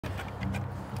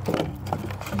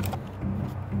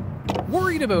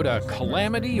Worried about a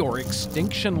calamity or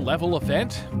extinction level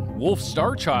event? Wolf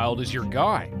Starchild is your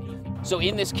guy. So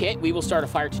in this kit, we will start a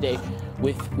fire today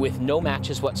with no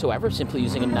matches whatsoever, simply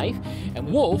using a knife.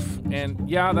 And Wolf, and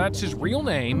yeah, that's his real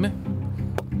name,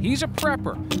 he's a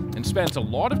prepper and spends a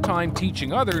lot of time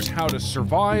teaching others how to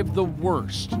survive the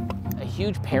worst. A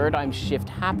huge paradigm shift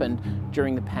happened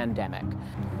during the pandemic.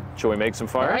 Shall we make some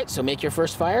fire? All right, so make your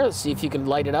first fire. Let's see if you can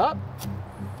light it up.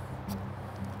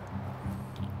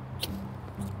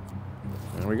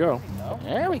 There we go.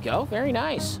 There we go, very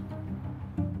nice.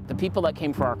 The people that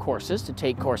came for our courses to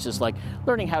take courses like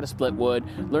learning how to split wood,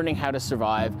 learning how to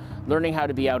survive, learning how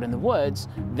to be out in the woods,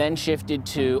 then shifted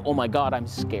to, oh my God, I'm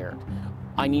scared.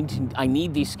 I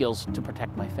need these skills to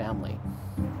protect my fammy.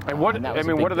 And what, I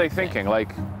mean, what are they thinking?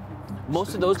 Like,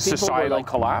 most of those people societal were like,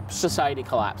 collapse? Society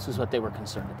collapse is what they were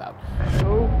concerned about. 2,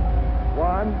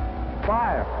 1,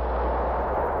 fire.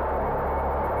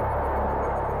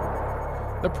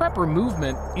 The prepper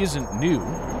movement isn't new.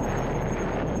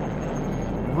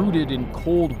 Rooted in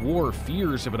Cold War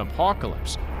fears of an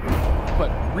apocalypse.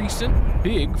 But recent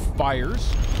big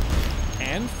fires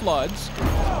and floods,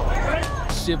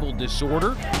 civil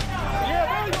disorder,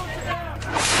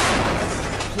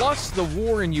 plus the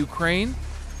war in Ukraine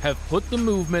have put the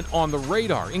movement on the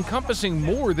radar, encompassing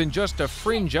more than just a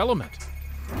fringe element.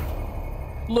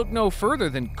 Look no further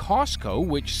than Costco,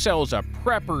 which sells a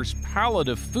prepper's pallet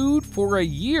of food for a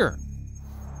year.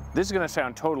 This is going to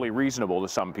sound totally reasonable to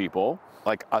some people,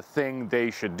 like a thing they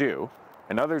should do,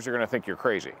 and others are going to think you're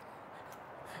crazy.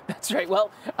 That's right. Well,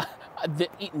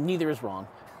 neither is wrong.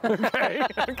 Okay,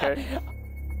 okay.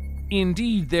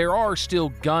 Indeed, there are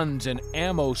still guns and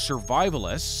ammo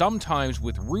survivalists, sometimes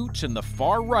with roots in the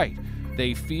far right.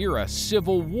 They fear a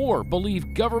civil war,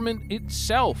 believe government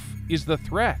itself is the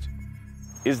threat.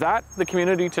 Is that the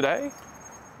community today?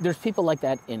 There's people like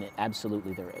that in it,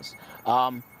 absolutely there is.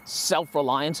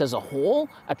 Self-reliance as a whole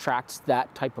attracts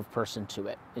that type of person to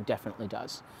it. It definitely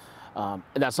does. And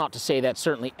that's not to say that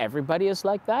certainly everybody is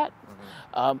like that.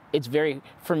 It's very,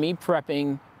 for me,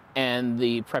 prepping and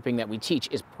the prepping that we teach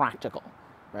is practical,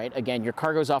 right? Again, your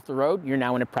car goes off the road, you're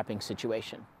now in a prepping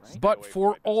situation. Right? But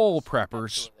for all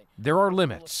preppers, there are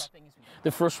limits. The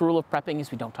first rule of prepping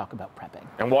is we don't talk about prepping.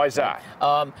 And why is that?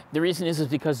 The reason is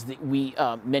because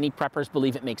many preppers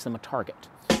believe it makes them a target.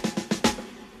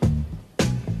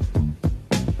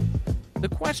 The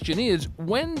question is,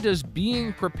 when does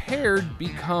being prepared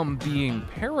become being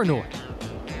paranoid?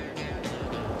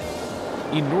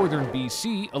 In northern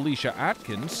BC, Alicia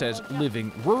Atkins says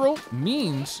living rural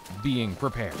means being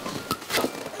prepared.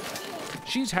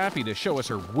 She's happy to show us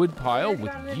her woodpile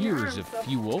with years of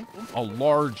fuel, a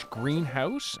large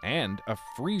greenhouse, and a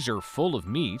freezer full of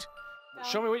meat.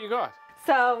 Show me what you got.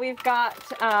 So we've got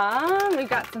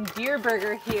some deer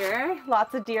burger here.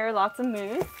 Lots of deer, lots of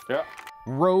moose. Yeah.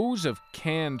 Rows of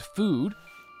canned food,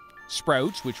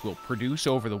 sprouts which will produce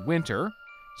over the winter.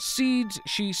 Seeds,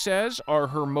 she says, are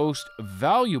her most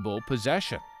valuable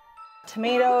possession.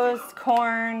 Tomatoes,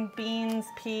 corn, beans,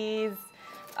 peas,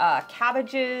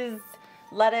 cabbages,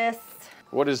 lettuce.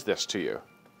 What is this to you?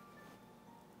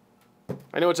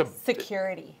 I know it's a...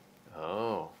 Security.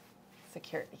 Oh.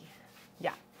 Security.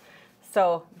 Yeah.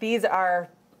 So these are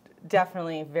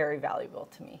definitely very valuable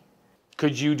to me.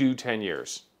 Could you do 10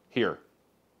 years here?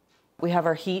 We have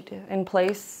our heat in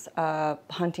place.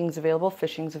 Hunting's available,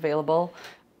 fishing's available.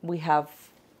 We have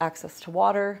access to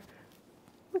water.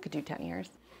 We could do 10 years.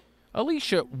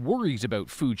 Alicia worries about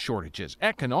food shortages,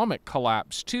 economic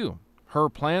collapse too. Her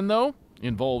plan, though,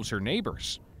 involves her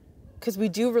neighbors. Because we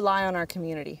do rely on our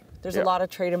community. There's a lot of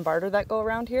trade and barter that go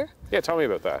around here. Yeah, tell me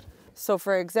about that. So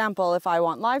for example, if I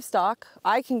want livestock,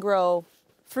 I can grow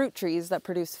fruit trees that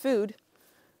produce food,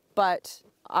 but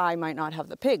I might not have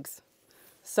the pigs.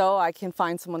 So I can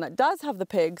find someone that does have the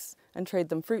pigs and trade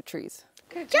them fruit trees.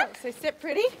 Good job. So sit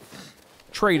pretty.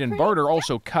 Trade and barter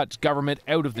also cuts government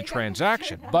out of the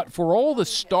transaction. But for all the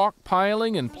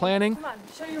stockpiling and planning, Come on,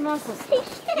 show your muscles.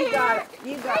 You got it.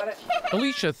 You got it.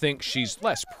 Alicia thinks she's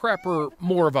less prepper,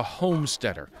 more of a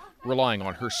homesteader, relying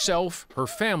on herself, her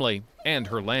family, and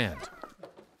her land.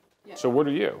 So what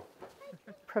are you?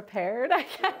 Prepared, I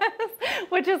guess,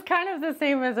 which is kind of the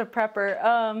same as a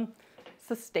prepper.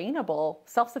 Sustainable,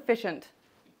 self-sufficient.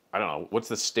 I don't know. What's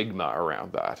the stigma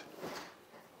around that?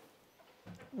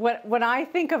 When I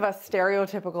think of a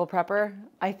stereotypical prepper,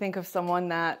 I think of someone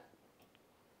that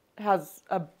has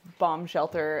a bomb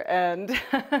shelter and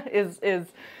is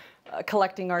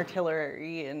collecting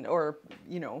artillery or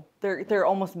they're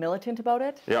almost militant about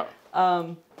it. Yeah.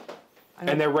 And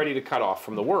they're ready to cut off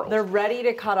from the world. They're ready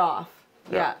to cut off.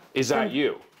 Yeah. Is that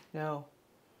you? No.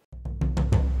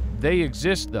 They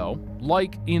exist, though,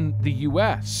 like in the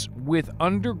US, with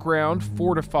underground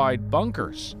fortified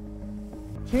bunkers.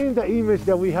 Change the image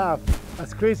that we have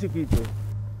as crazy people.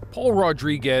 Paul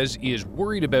Rodriguez is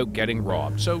worried about getting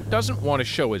robbed, so doesn't want to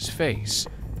show his face.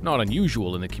 Not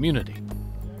unusual in the community.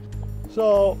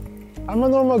 So, I'm a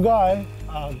normal guy.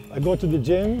 I go to the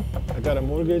gym, I got a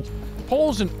mortgage.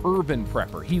 Paul's an urban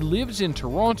prepper. He lives in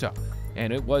Toronto,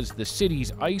 and it was the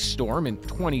city's ice storm in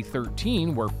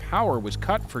 2013 where power was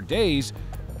cut for days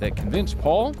that convinced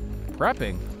Paul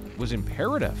prepping was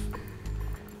imperative.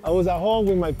 I was at home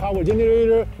with my power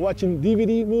generator, watching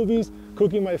DVD movies,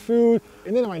 cooking my food,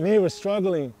 and then my neighbor's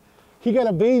struggling. He got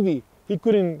a baby. He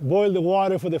couldn't boil the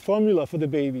water for the formula for the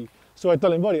baby. So I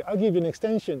told him, buddy, I'll give you an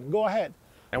extension. Go ahead.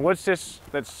 And what's this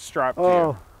that's strapped to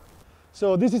you?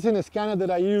 So this is a scanner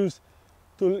that I use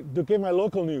to get my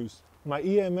local news. My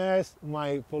EMS,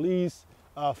 my police,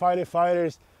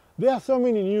 firefighters, they have so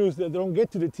many news that don't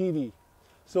get to the TV.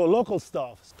 So local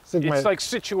stuff. It's like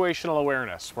situational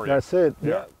awareness for you. That's it.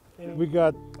 Yeah. We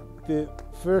got the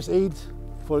first aid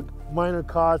for minor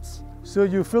cuts. So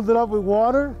you fill it up with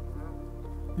water,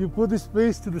 you put this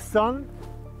place to the sun,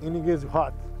 and it gets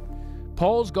hot.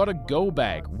 Paul's got a go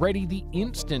bag ready the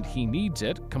instant he needs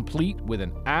it, complete with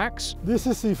an axe. This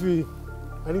is if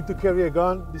I need to carry a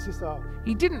gun. This is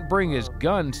He didn't bring his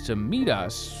guns to meet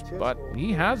us, but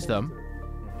he has them.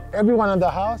 Everyone in the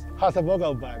house has a bug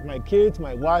out bag. My kids,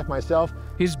 my wife, myself.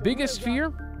 His biggest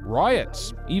fear?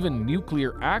 Riots, even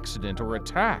nuclear accident or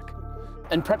attack.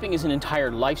 And prepping is an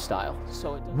entire lifestyle.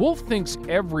 So Wolf thinks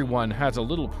everyone has a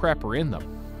little prepper in them.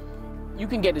 you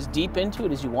can get as deep into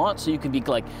it as you want. So you can be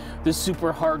like the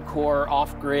super hardcore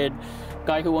off-grid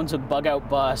guy who owns a bug-out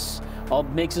bus,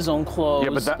 makes his own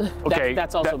clothes. Yeah, but okay,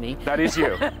 that's also me. That is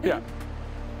you. Yeah.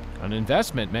 An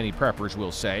investment, many preppers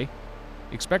will say,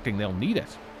 expecting they'll need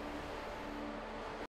it.